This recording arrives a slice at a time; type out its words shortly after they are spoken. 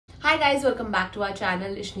Hi guys, welcome back to our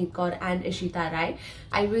channel Ishneet Kaur and Ishita Rai.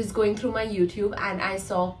 I was going through my YouTube and I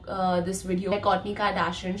saw this video where Kourtney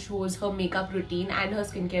Kardashian shows her makeup routine and her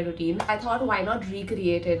skincare routine. I thought, why not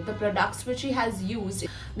recreate it? The products which she has used,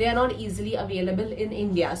 they are not easily available in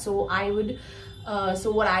India. So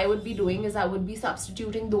what I would be doing is I would be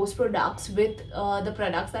substituting those products with the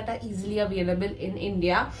products that are easily available in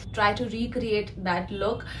India. Try to recreate that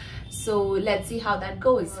look. So let's see how that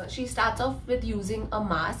goes. She starts off with using a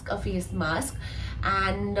mask, a face mask,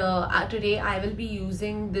 and today I will be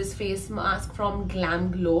using this face mask from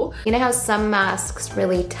Glamglow. You know how some masks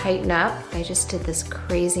really tighten up? I just did this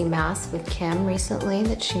crazy mask with Kim recently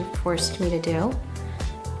that she forced me to do.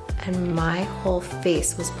 And my whole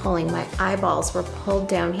face was pulling. My eyeballs were pulled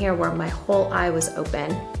down here where my whole eye was open.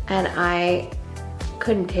 And I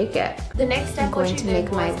couldn't take it. The next step I'm going to make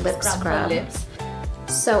my lip scrub. Lips.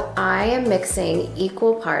 So I am mixing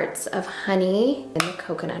equal parts of honey and the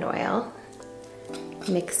coconut oil.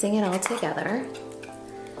 Mixing it all together.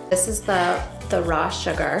 This is the raw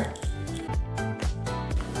sugar.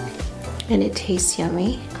 And it tastes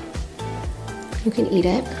yummy. You can eat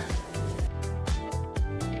it.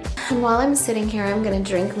 And while I'm sitting here, I'm gonna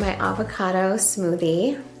drink my avocado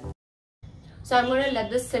smoothie. So I'm gonna let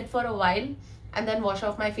this sit for a while and then wash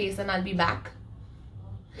off my face and I'll be back.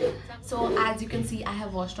 So as you can see, I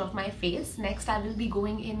have washed off my face. Next I will be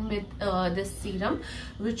going in with this serum,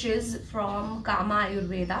 which is from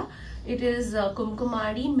Ayurvedic. It is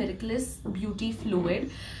KUMKUMADI Miraculous Beauty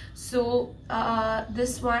Fluid. So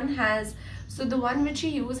this one has, so the one which you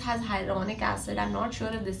use has hyaluronic acid. I'm not sure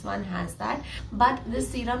if this one has that, but this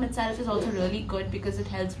serum itself is also really good because it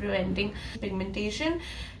helps preventing pigmentation.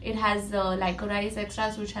 It has licorice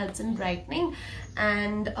extras which helps in brightening,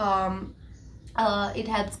 and it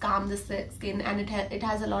helps calm the skin, and it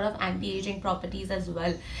has a lot of anti-aging properties as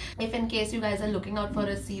well. If in case you guys are looking out for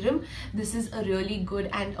a serum, this is a really good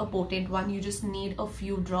and a potent one. You just need a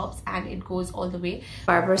few drops and it goes all the way.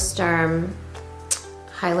 Barbara Sturm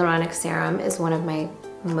Hyaluronic Serum is one of my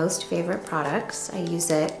most favorite products. I use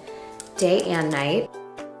it day and night.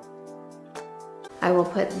 I will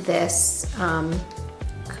put this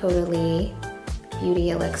Colossal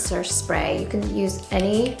Beauty Elixir spray. You can use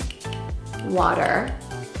any water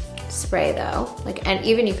spray though, and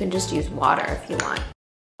even you can just use water if you want.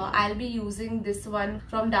 I'll be using this one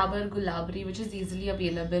from Dabur Gulabari, which is easily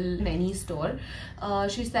available in any store.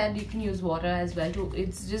 She said you can use water as well too.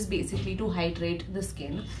 It's just basically to hydrate the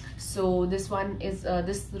skin. So this one is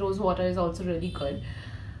this rose water is also really good.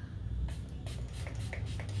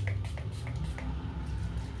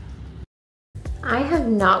 I have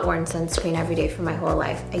not worn sunscreen every day for my whole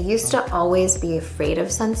life. I used to always be afraid of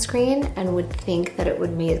sunscreen and would think that it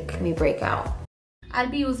would make me break out. I'll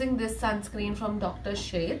be using this sunscreen from Dr.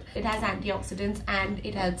 Sheth. It has antioxidants and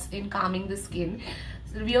it helps in calming the skin.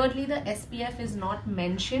 So weirdly, the SPF is not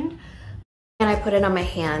mentioned. And I put it on my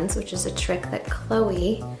hands, which is a trick that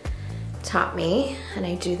Chloe taught me. And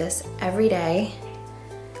I do this every day,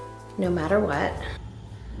 no matter what.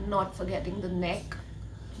 Not forgetting the neck.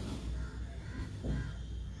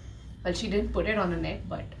 Well, she didn't put it on her neck,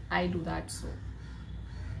 but I do that. So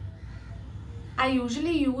I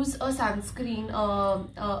usually use a sunscreen,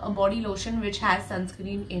 a body lotion which has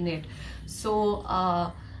sunscreen in it. So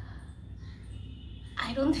I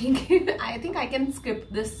don't think I think I can skip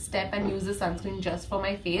this step and use the sunscreen just for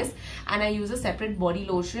my face, and I use a separate body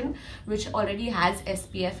lotion which already has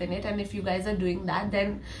SPF in it. And if you guys are doing that,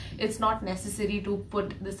 then it's not necessary to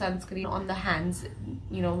put the sunscreen on the hands,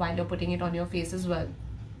 you know, while you're putting it on your face as well.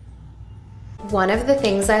 One of the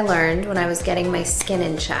things I learned when I was getting my skin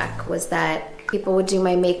in check was that people would do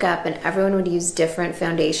my makeup and everyone would use different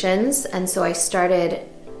foundations. And so I started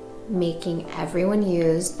making everyone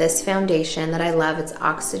use this foundation that I love. It's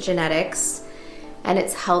Oxygenetics and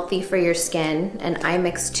it's healthy for your skin. And I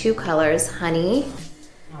mix two colors, honey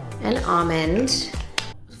and almond.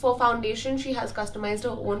 For foundation, she has customized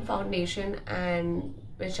her own foundation, and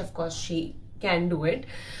which of course she can do it.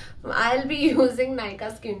 I'll be using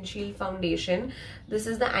Nykaa SkinShield foundation. This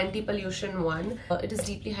is the anti-pollution one. It is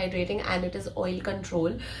deeply hydrating and it is oil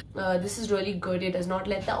control. This is really good. It does not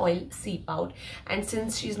let the oil seep out. And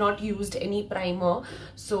since she's not used any primer,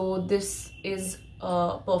 so this is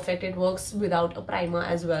perfect. It works without a primer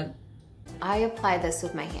as well. I apply this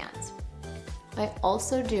with my hands. I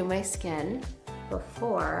also do my skin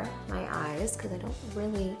before my eyes because I don't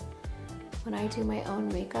really, when I do my own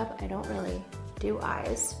makeup, I don't really do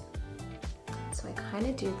eyes. So I kind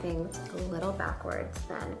of do things a little backwards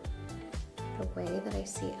than the way that I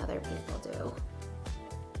see other people do.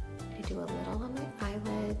 I do a little on my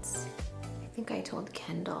eyelids. I think I told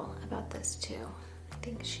Kendall about this too.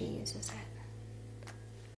 think she uses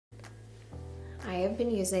it. I have been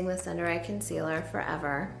using this under eye concealer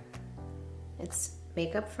forever. It's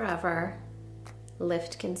Makeup Forever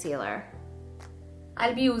Lift Concealer.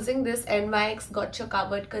 I'll be using this NYX Gotcha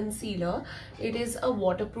Covered Concealer. It is a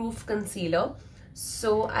waterproof concealer.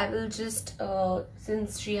 So I will just,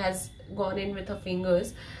 since she has gone in with her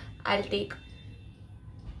fingers, I'll take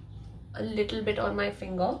a little bit on my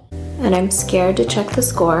finger. And I'm scared to check the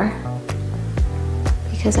score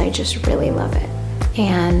because I just really love it.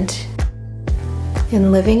 And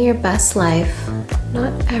in living your best life,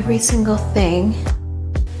 not every single thing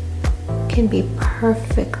can be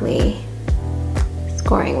perfectly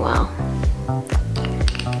scoring well.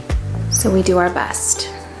 So we do our best.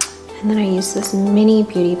 And then I use this mini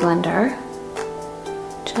beauty blender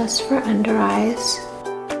just for under eyes.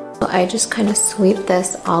 So I just kind of sweep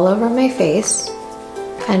this all over my face,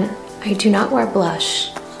 and I do not wear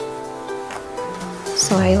blush.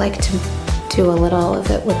 So I like to do a little of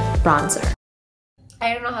it with bronzer.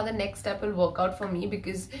 I don't know how the next step will work out for me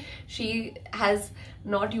because she has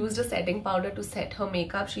not used a setting powder to set her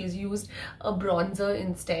makeup. She's used a bronzer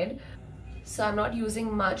instead. So I'm not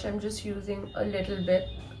using much, I'm just using a little bit.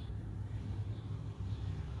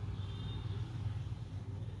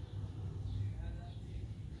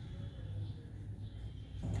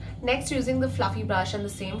 Next, using the fluffy brush and the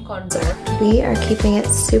same contour. We are keeping it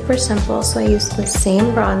super simple, so I use the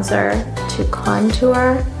same bronzer to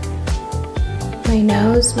contour my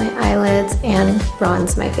nose, my eyelids, and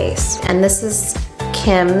bronze my face. And this is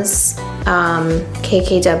Kim's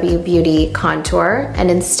KKW Beauty Contour.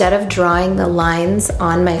 And instead of drawing the lines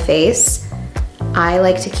on my face, I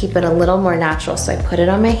like to keep it a little more natural. So I put it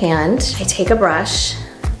on my hand, I take a brush.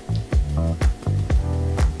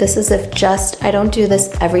 This is I don't do this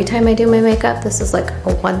every time I do my makeup. This is like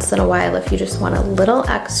a once in a while if you just want a little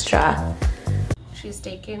extra. She's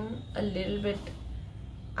taken a little bit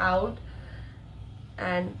out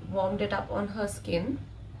and warmed it up on her skin.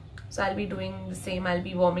 So I'll be doing the same. I'll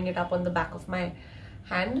be warming it up on the back of my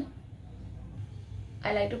hand.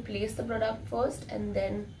 I like to place the product first and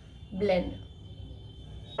then blend.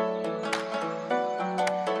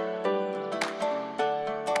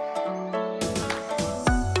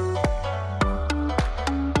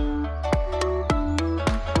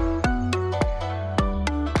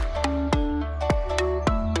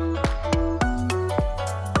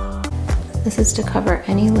 This is to cover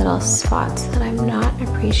any little spots that I'm not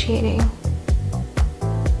appreciating.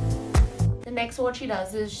 The next what she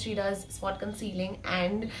does is she does spot concealing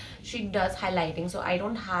and she does highlighting. So I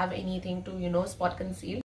don't have anything to, you know, spot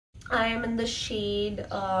conceal. I am in the shade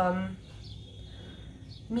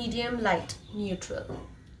medium light neutral.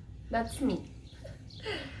 That's me.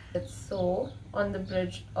 It's so on the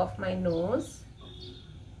bridge of my nose,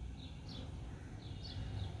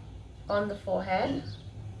 on the forehead.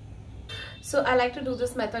 So I like to do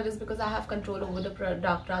this method is because I have control over the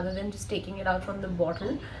product rather than just taking it out from the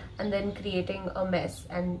bottle and then creating a mess.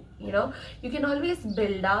 And you know, you can always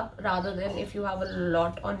build up rather than if you have a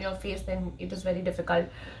lot on your face, then it is very difficult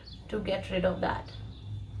to get rid of that.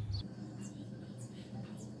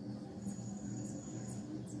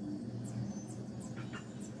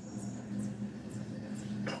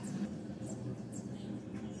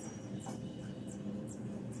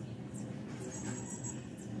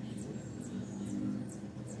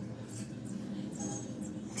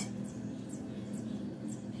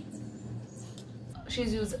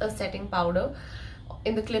 She's used a setting powder.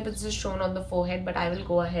 In the clip it's just shown on the forehead, but I will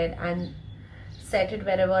go ahead and set it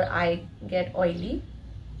wherever I get oily.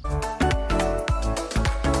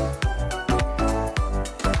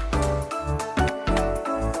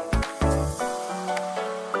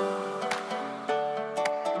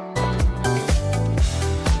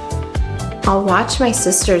 I'll watch my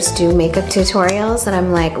sisters do makeup tutorials and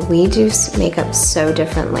I'm like, we do makeup so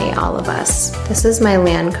differently, all of us. This is my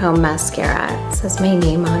Lancome mascara. It says my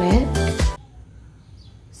name on it.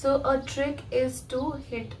 So a trick is to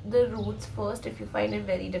hit the roots first if you find it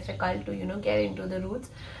very difficult to, you know, get into the roots.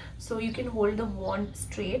 So you can hold the wand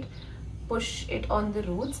straight, push it on the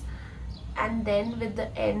roots, and then with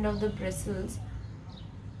the end of the bristles.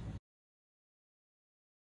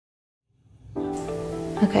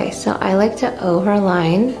 Okay, so I like to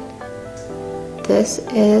overline. This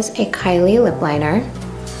is a Kylie lip liner.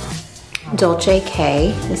 Dolce K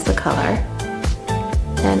is the color.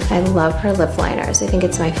 And I love her lip liners. I think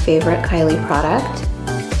it's my favorite Kylie product.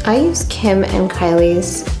 I use Kim and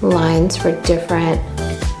Kylie's lines for different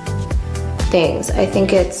things. I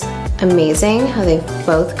think it's amazing how they've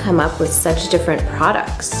both come up with such different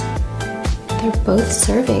products. They're both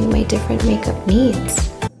serving my different makeup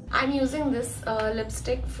needs. I'm using this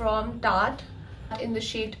lipstick from Tarte in the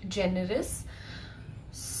shade Generous.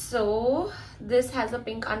 So this has a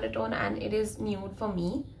pink undertone and it is nude for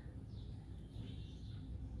me.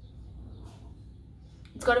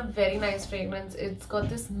 It's got a very nice fragrance. It's got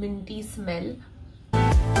this minty smell.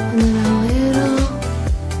 And then a little,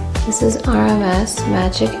 this is RMS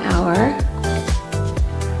Magic Hour.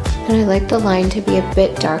 And I like the line to be a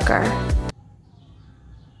bit darker.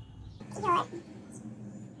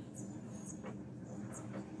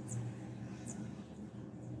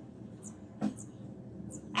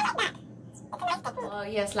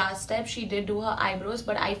 Yes, last step she did do her eyebrows,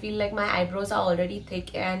 but I feel like my eyebrows are already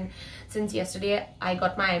thick, and since yesterday I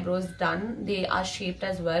got my eyebrows done, they are shaped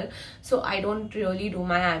as well, so I don't really do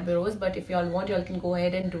my eyebrows. But if y'all want, y'all can go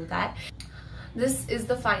ahead and do that. This is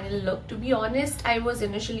the final look. To be honest, I was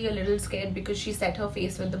initially a little scared because she set her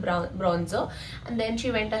face with the bronzer and then she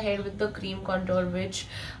went ahead with the cream contour, which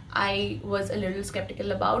I was a little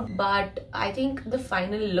skeptical about. But I think the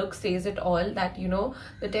final look says it all, that you know,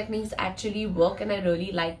 the techniques actually work, and I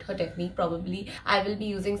really liked her technique. Probably I will be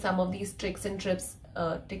using some of these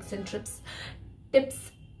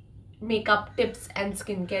makeup tips and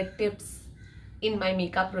skincare tips in my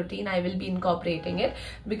makeup routine. I will be incorporating it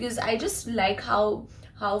because I just like how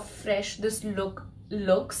fresh this look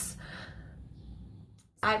looks.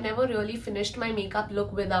 I've never really finished my makeup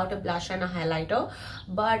look without a blush and a highlighter,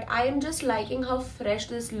 but I am just liking how fresh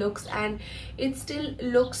this looks, and it still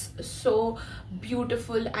looks so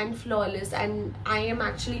beautiful and flawless, and I am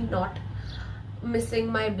actually not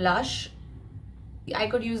missing my blush. I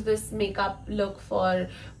could use this makeup look for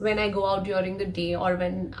when I go out during the day, or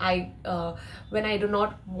when I do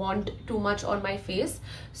not want too much on my face.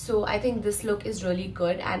 So I think this look is really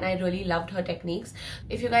good and I really loved her techniques.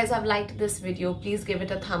 If you guys have liked this video, please give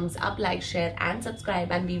it a thumbs up, like, share and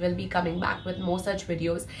subscribe, and we will be coming back with more such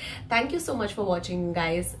videos. Thank you so much for watching,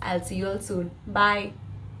 guys. I'll see you all soon. Bye.